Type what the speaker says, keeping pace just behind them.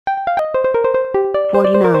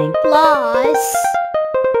49 plus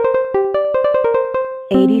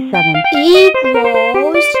 87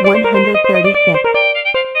 equals 136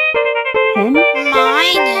 10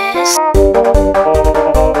 minus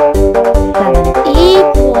 7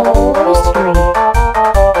 equals 3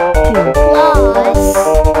 2 plus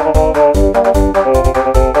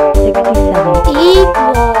 67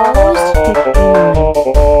 equals 69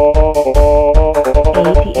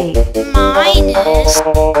 88 minus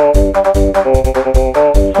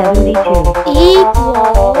 72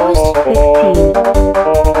 equals 16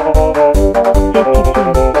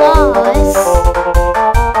 52 plus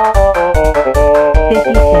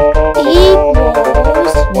 56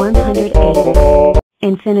 equals 108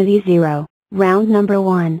 Infinity 0 Round number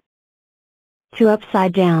 1 2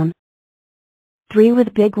 upside down 3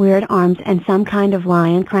 with big weird arms and some kind of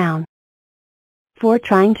lion crown 4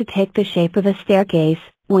 trying to take the shape of a staircase,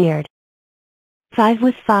 weird 5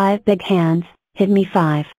 with 5 big hands, hit me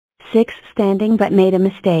 5 6 standing but made a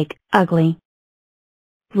mistake, ugly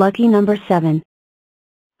Lucky number 7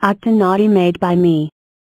 Octonaughty made by me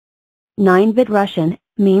 9-bit Russian,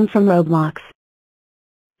 meme from Roblox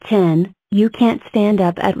 10 You can't stand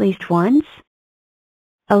up at least once?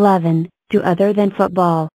 11 Do other than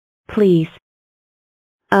football, please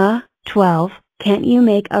 12 Can't you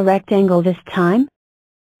make a rectangle this time?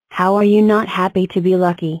 How are you not happy to be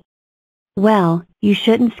lucky? Well, you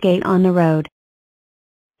shouldn't skate on the road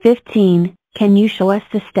 15 Can you show us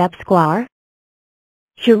the step square?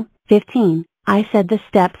 Shoo, 15 I said the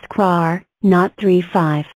step square, not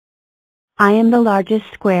 3-5 I am the largest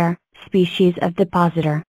square, species of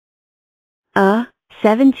depositor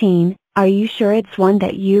 17 Are you sure it's one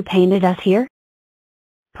that you painted us here?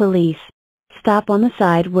 Police Stop on the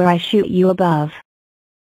side where I shoot you above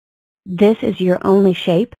This is your only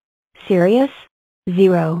shape? Serious?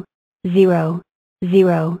 0 0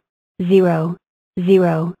 0 0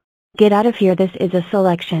 0 Get out of here, this is a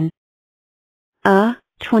selection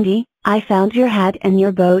 20 I found your hat and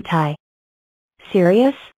your bow tie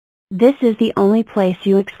Serious? This is the only place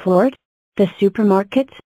you explored? The supermarket?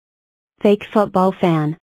 Fake football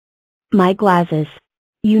fan My glasses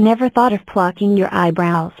You never thought of plucking your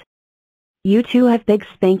eyebrows You two have big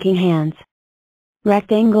spanking hands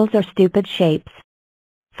Rectangles are stupid shapes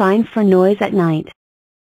Fine for noise at night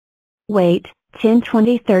Wait, 10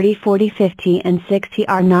 20 30 40 50 and 60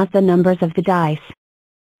 are not the numbers of the dice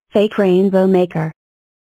Fake rainbow maker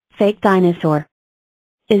Fake dinosaur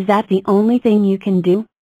Is that the only thing you can do?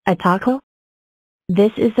 A taco?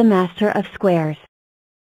 This is the master of squares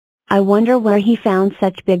I wonder where he found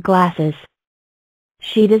such big glasses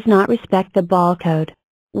She does not respect the ball code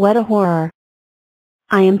What a horror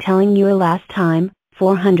I am telling you a last time,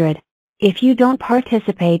 400 If you don't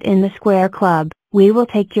participate in the square club, we will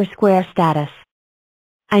take your square status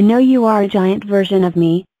I know you are a giant version of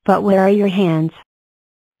me, but where are your hands?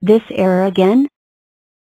 This error again?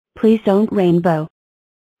 Please don't rainbow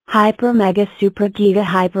Hyper Mega Super Giga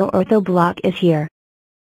Hyper Ortho Block is here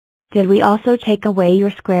Did we also take away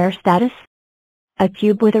your square status? A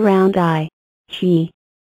cube with a round eye Gee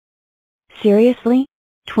Seriously?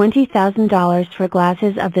 $20,000 for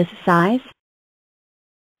glasses of this size?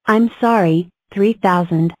 I'm sorry,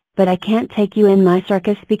 3,000, but I can't take you in my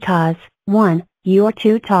circus because, 1, you are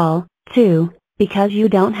too tall, 2, because you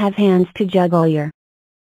don't have hands to juggle your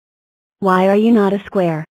Why are you not a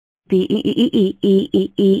square?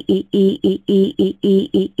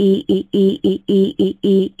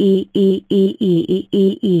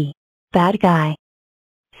 Bad guy.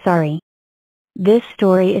 Sorry. This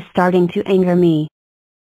story is starting to anger me.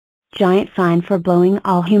 Giant fine for blowing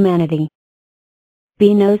all humanity.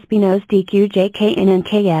 Benos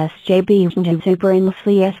DQJKNNKSJB Super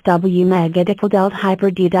Endlessly SW Megadical Delt Hyper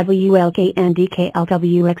DWLK and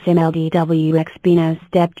DKLWXMLDWX Benos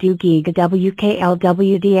Step 2 Giga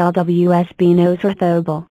WKLWDLWS Benos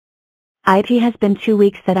Orthobal. It has been 2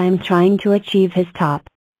 weeks that I am trying to achieve his top.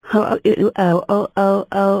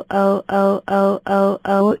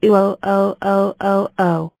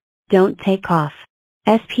 Don't take off.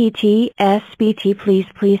 SPT please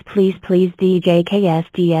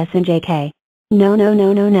DJKSDS and JK. No.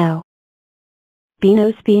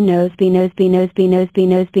 Benos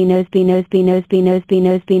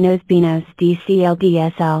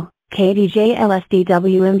DCLDSL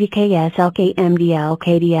KDJLSDWMDKSLKMDL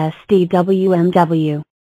KDS DWMW.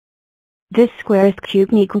 This square is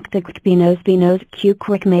cube Benos cube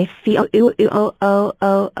quick may feel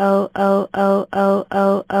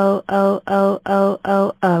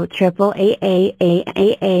triple A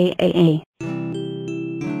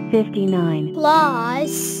 59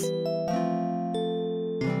 plus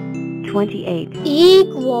 28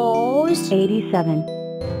 equals 87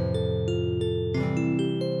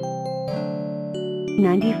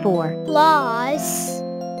 94 plus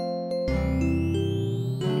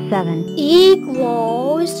 7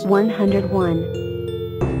 equals 101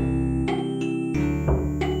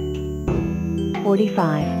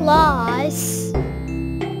 45 plus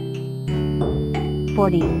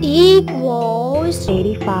 40 equals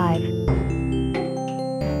 85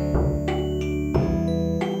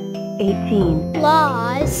 18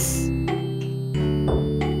 plus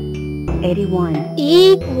 81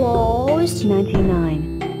 equals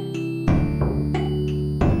 99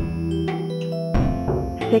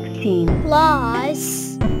 16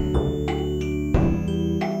 plus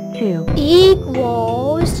 2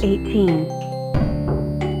 equals 18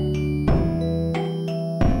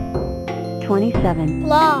 27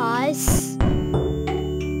 plus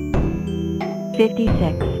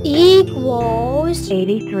 56 equals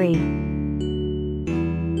 83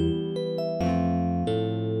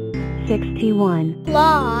 61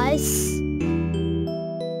 plus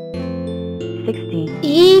 60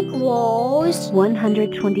 equals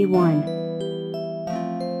 121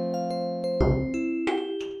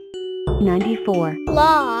 94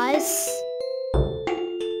 plus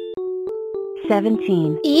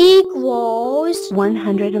 17 equals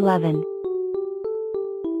 111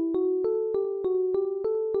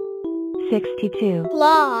 62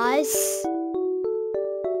 plus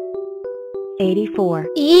 84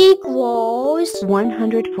 equals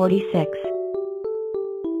 146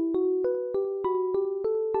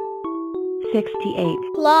 68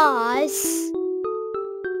 plus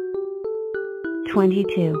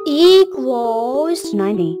 22 equals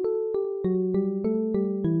 90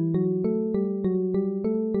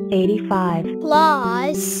 85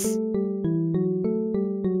 plus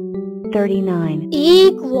 39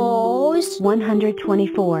 equals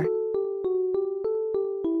 124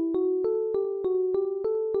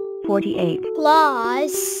 48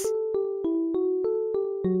 plus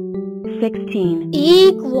 16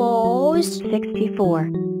 equals 64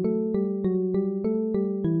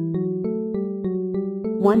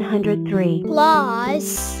 103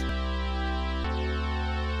 plus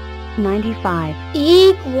 95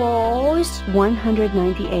 equals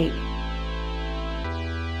 198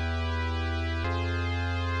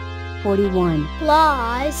 41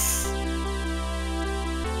 plus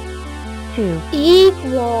 2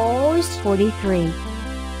 equals 43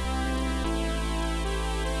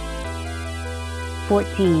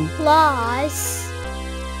 14 plus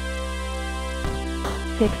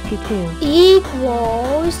 62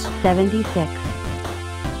 equals 76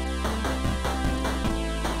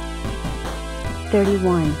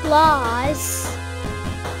 31 plus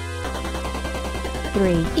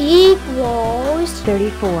 3 equals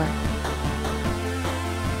 34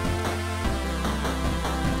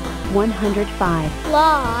 105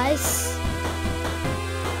 plus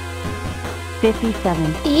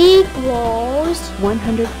 57 equals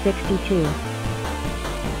 162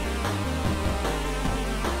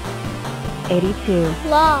 82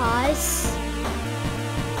 plus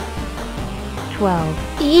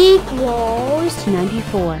 12 equals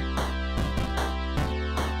 94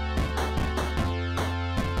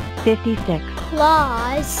 56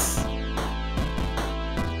 plus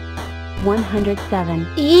 107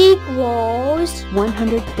 equals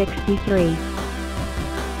 163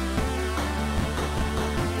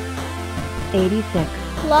 86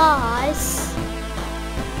 plus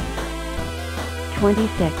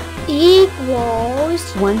 26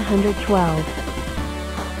 equals 112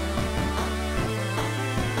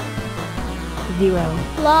 0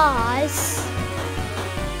 plus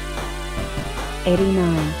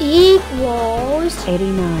 89 equals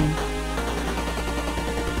 89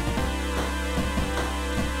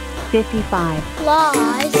 55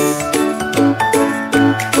 plus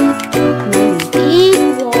 90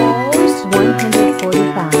 equals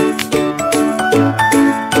 145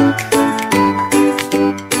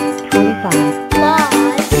 25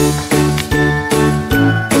 plus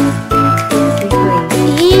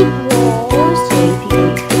 63 equals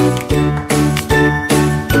 88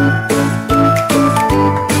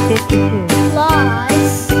 52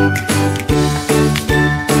 plus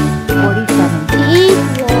 47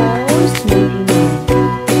 equals 99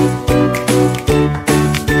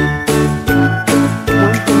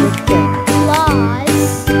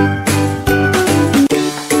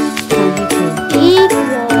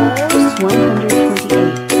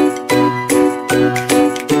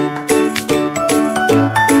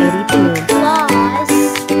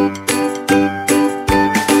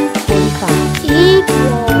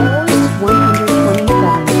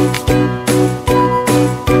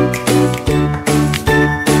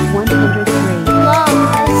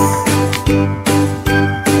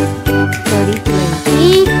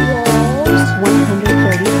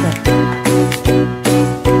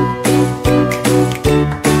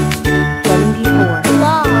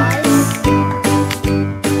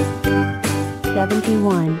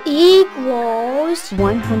 71 equals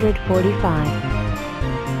 145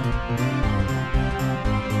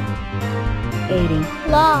 80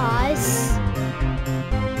 plus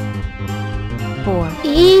 4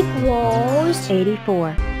 equals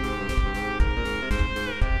 84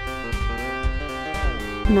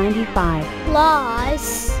 95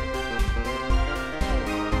 plus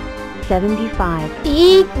 75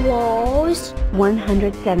 equals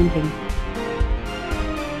 170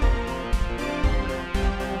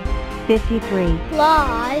 53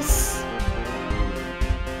 plus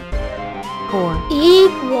 4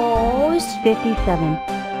 equals 57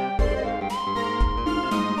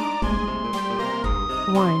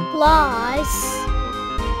 1 plus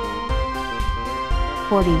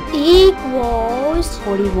 40 equals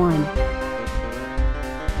 41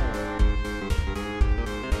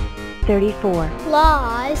 34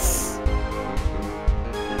 plus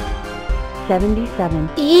 77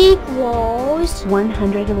 equals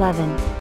 111